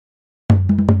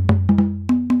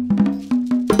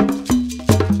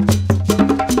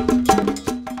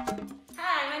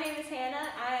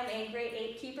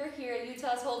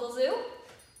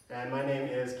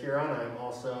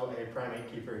also a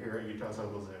primate keeper here at Utah's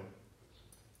Hogle Zoo.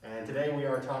 And today we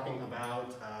are talking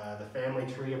about the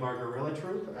family tree of our gorilla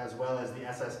troop, as well as the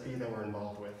SSP that we're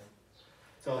involved with.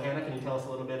 So Hannah, can you tell us a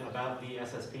little bit about the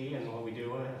SSP and what we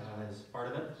do as part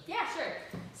of it? Yeah, sure.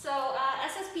 So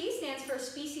SSP stands for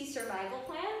Species Survival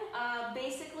Plan.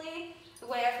 Basically, the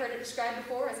way I've heard it described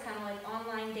before is kind of like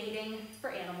online dating for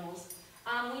animals.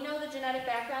 We know the genetic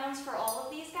backgrounds for all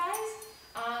of these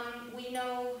guys. We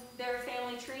know their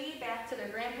family tree back to their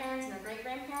grandparents and their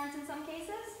great-grandparents in some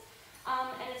cases.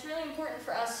 And it's really important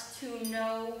for us to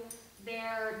know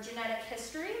their genetic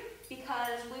history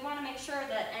because we want to make sure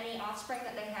that any offspring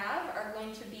that they have are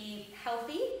going to be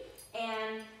healthy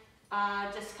and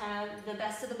just kind of the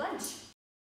best of the bunch.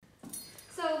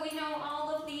 So we know all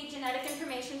of the genetic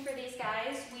information for these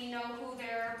guys. We know who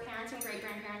their parents and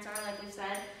great-grandparents are, like we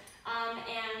said.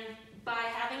 And by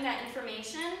having that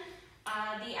information,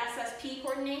 the SSP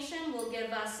coordination will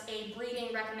give us a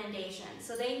breeding recommendation.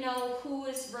 So they know who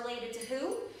is related to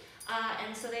who,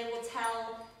 and so they will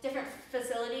tell different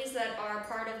facilities that are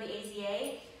part of the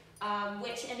AZA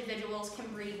which individuals can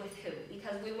breed with who,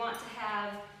 because we want to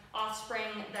have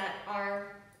offspring that are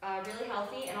really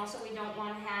healthy, and also we don't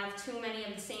want to have too many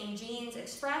of the same genes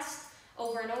expressed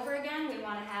over and over again. We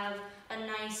want to have a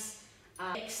nice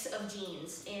mix of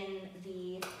genes in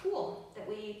the pool that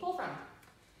we pull from.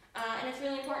 And it's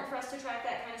really important for us to track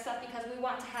that kind of stuff because we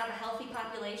want to have a healthy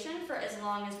population for as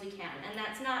long as we can. And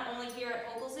that's not only here at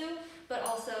Hogle Zoo, but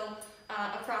also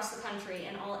across the country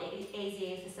in all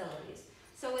AZA facilities.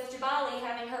 So with Jabali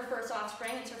having her first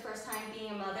offspring, it's her first time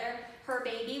being a mother, her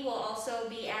baby will also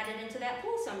be added into that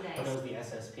pool someday. How does the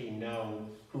SSP know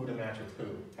who to match with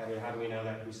who? How do we know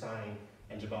that Husani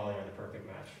and Jabali are the perfect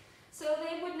match? So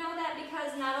they would know that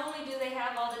because not only do they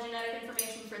have all the genetic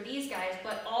information for these guys,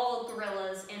 but all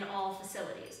gorillas in all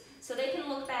facilities. So they can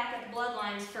look back at the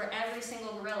bloodlines for every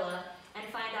single gorilla and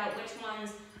find out which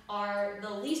ones are the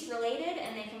least related,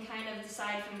 and they can kind of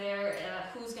decide from there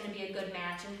who's going to be a good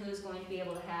match and who's going to be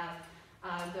able to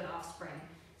have good offspring.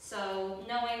 So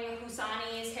knowing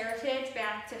Husani's heritage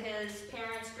back to his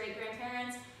parents,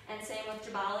 great-grandparents, and same with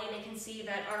Jabali, they can see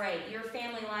that, all right, your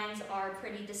family lines are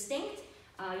pretty distinct.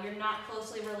 You're not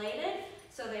closely related,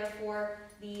 so therefore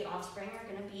the offspring are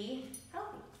going to be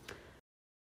healthy.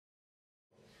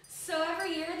 So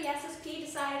every year the SSP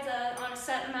decides on a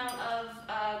set amount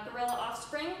of gorilla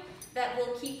offspring that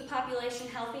will keep the population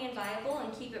healthy and viable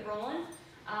and keep it rolling.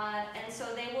 And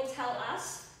so they will tell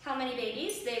us how many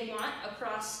babies they want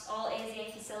across all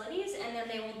AZA facilities, and then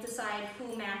they will decide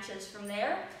who matches from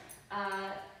there.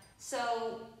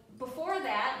 So before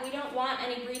that, we don't want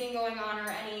any breeding going on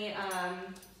or any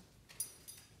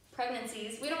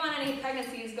pregnancies. We don't want any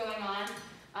pregnancies going on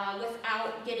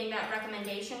without getting that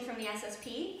recommendation from the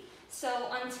SSP.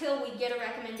 So until we get a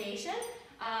recommendation,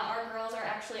 our girls are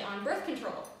actually on birth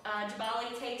control.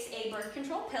 Jabali takes a birth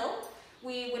control pill.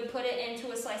 We would put it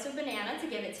into a slice of banana to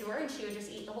give it to her, and she would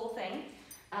just eat the whole thing.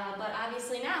 But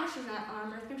obviously now she's not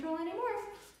on birth control anymore.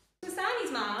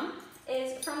 Husani's mom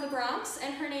is from the Bronx,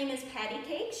 and her name is Patty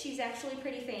Cake. She's actually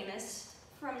pretty famous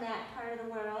from that part of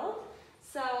the world.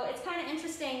 So it's kind of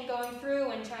interesting going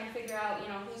through and trying to figure out,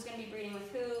 who's going to be breeding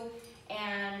with who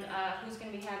and who's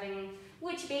going to be having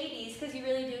which babies, because you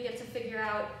really do get to figure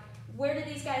out where do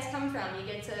these guys come from. You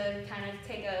get to kind of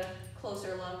take a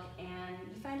closer look and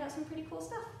you find out some pretty cool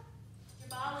stuff.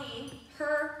 Jabali,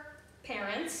 her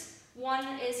parents,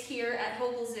 one is here at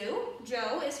Hogle Zoo.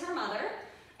 Joe is her mother.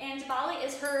 And Jabali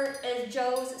is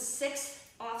Joe's 6th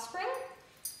offspring.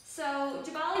 So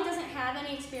Jabali doesn't have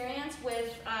any experience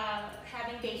with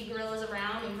having baby gorillas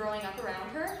around and growing up around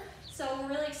her. So we're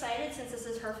really excited, since this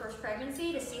is her first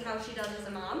pregnancy, to see how she does as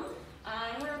a mom.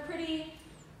 And we're pretty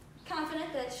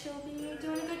confident that she'll be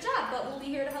doing a good job, but we'll be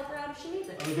here to help her out if she needs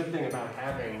it. Well, the good thing about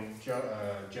having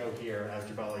Joe here as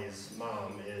Jabali's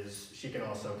mom is she can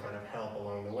also kind of help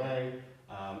along the way.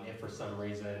 If for some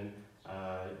reason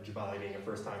Jabali, being a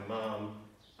first-time mom,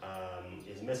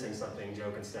 is missing something,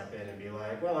 Joe can step in and be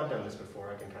like, well, I've done this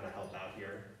before, I can kind of help out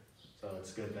here. So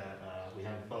it's good that we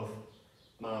have both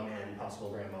mom and possible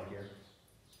grandma here.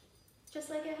 Just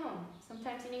like at home,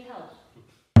 sometimes you need help.